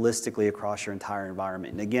protection, holistically across your entire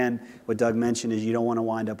environment. And again, what Doug mentioned is you don't want to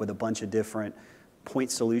wind up with a bunch of different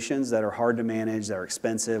point solutions that are hard to manage, that are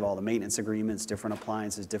expensive, all the maintenance agreements, different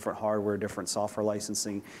appliances, different hardware, different software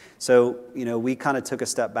licensing. So, we kind of took a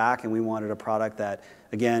step back and we wanted a product that,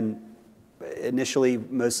 again, initially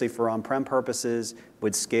mostly for on-prem purposes,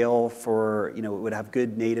 would scale for, would have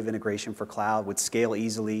good native integration for cloud, would scale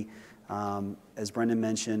easily, as Brendan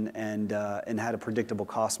mentioned, and had a predictable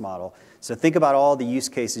cost model. So think about all the use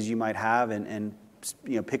cases you might have, and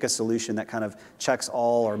pick a solution that kind of checks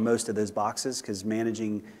all or most of those boxes, because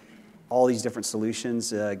managing all these different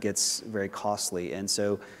solutions gets very costly. And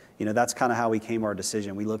so, that's kind of how we came to our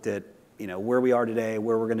decision. We looked at, where we are today,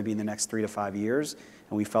 where we're going to be in the next 3 to 5 years,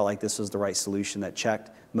 and we felt like this was the right solution that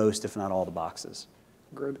checked most, if not all, the boxes.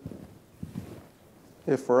 Good.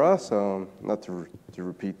 Yeah, for us, not to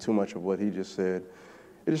repeat too much of what he just said,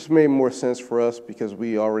 it just made more sense for us because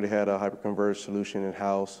we already had a hyperconverged solution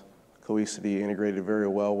in-house. Cohesity integrated very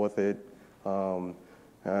well with it.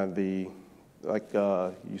 Like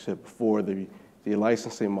you said before, the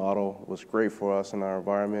licensing model was great for us in our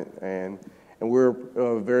environment, and we're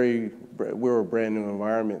a brand new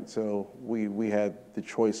environment, so we had the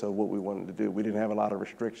choice of what we wanted to do. We didn't have a lot of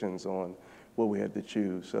restrictions on what we had to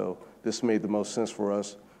choose, so this made the most sense for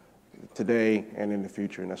us today and in the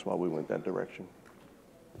future, and that's why we went that direction.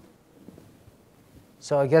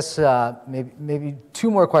 So I guess maybe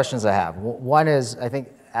 2 more questions I have. One is, I think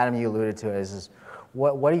Adam, you alluded to it, is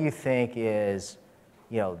what do you think is,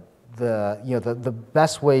 the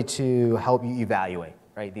best way to help you evaluate,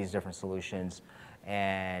 right, these different solutions,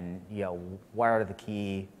 and what are the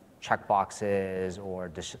key check boxes or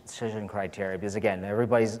decision criteria? Because again,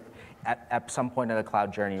 everybody's at some point in the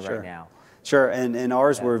cloud journey right now. Sure, and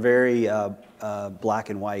ours were very black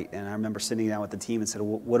and white. And I remember sitting down with the team and said,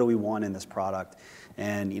 what do we want in this product?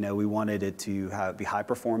 And we wanted it to be high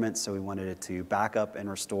performance, so we wanted it to back up and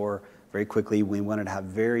restore very quickly. We wanted to have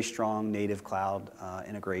very strong native cloud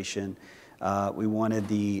integration. We wanted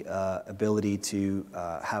the ability to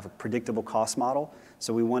have a predictable cost model.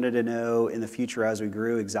 So we wanted to know in the future as we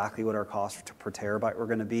grew exactly what our costs per terabyte were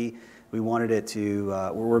going to be. We wanted it to,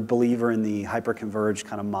 we're a believer in the hyper-converged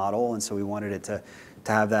kind of model, and so we wanted it to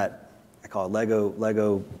have that, I call it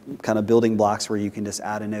Lego kind of building blocks where you can just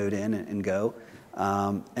add a node in and go.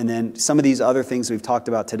 And then some of these other things we've talked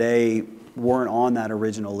about today weren't on that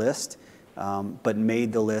original list, but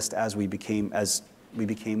made the list as we became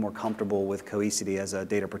more comfortable with Cohesity as a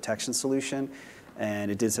data protection solution.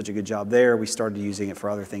 And it did such a good job there, we started using it for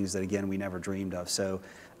other things that, again, we never dreamed of. So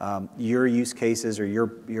your use cases or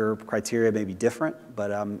your criteria may be different,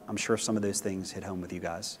 but I'm sure some of those things hit home with you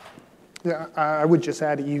guys. Yeah, I would just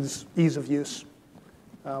add ease of use.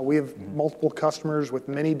 We have multiple customers with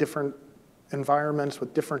many different environments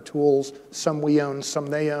with different tools. Some we own, some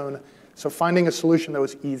they own. So finding a solution that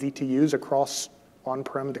was easy to use across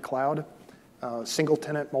on-prem to cloud, single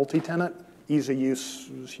tenant, multi-tenant, ease of use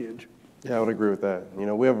is huge. Yeah, I would agree with that.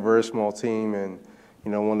 We have a very small team, and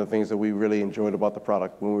one of the things that we really enjoyed about the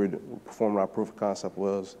product when we were performing our proof of concept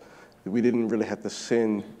was that we didn't really have to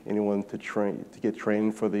send anyone to get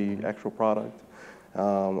trained for the actual product,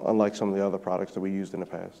 unlike some of the other products that we used in the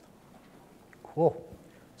past. Cool.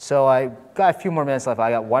 So I got a few more minutes left.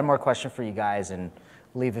 I got one more question for you guys, and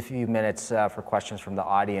leave a few minutes for questions from the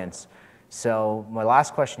audience. So my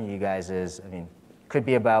last question to you guys is, could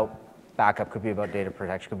be about backup, could be about data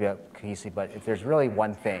protection, could be about Cohesity, but if there's really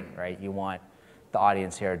one thing, right, you want the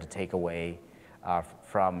audience here to take away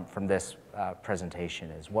from this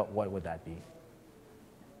presentation is, what would that be?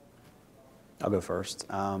 I'll go first.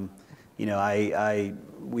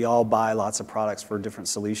 We all buy lots of products for different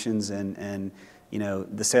solutions, and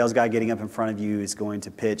the sales guy getting up in front of you is going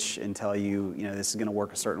to pitch and tell you, this is going to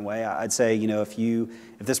work a certain way. I'd say, if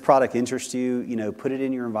this product interests you, put it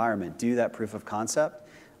in your environment, do that proof of concept.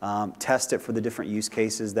 Test it for the different use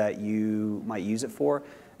cases that you might use it for,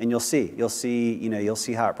 and you'll see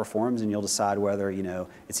how it performs, and you'll decide whether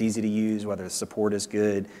it's easy to use, whether the support is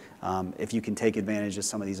good, if you can take advantage of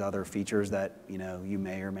some of these other features that you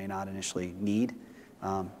may or may not initially need.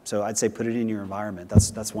 So I'd say put it in your environment.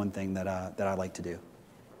 That's one thing that I like to do.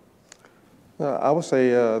 I would say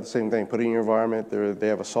the same thing. Put it in your environment. They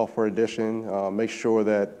have a software edition. Make sure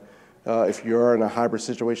that if you're in a hybrid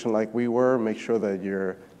situation like we were, make sure that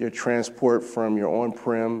your transport from your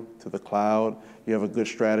on-prem to the cloud, you have a good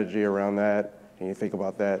strategy around that, and you think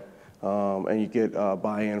about that, and you get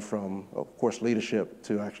buy-in from, of course, leadership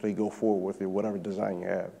to actually go forward with whatever design you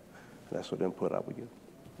have. And that's what input I would give.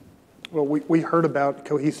 Well, we heard about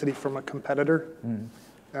Cohesity from a competitor.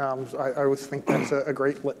 I always think that's a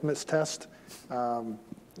great litmus test.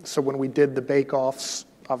 So when we did the bake-offs,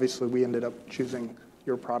 obviously we ended up choosing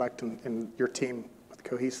your product and your team with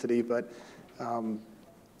Cohesity, but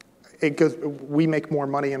we make more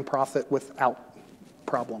money and profit without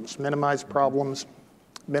problems. Minimize problems,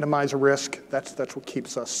 minimize risk. That's what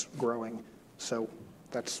keeps us growing. So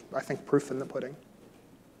that's, I think, proof in the pudding.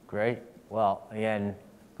 Great. Well, again,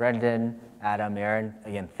 Brendan, Adam, Aaron,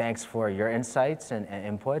 again, thanks for your insights and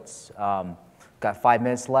inputs. Got 5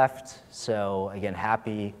 minutes left, so again,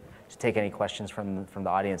 happy to take any questions from the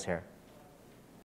audience here.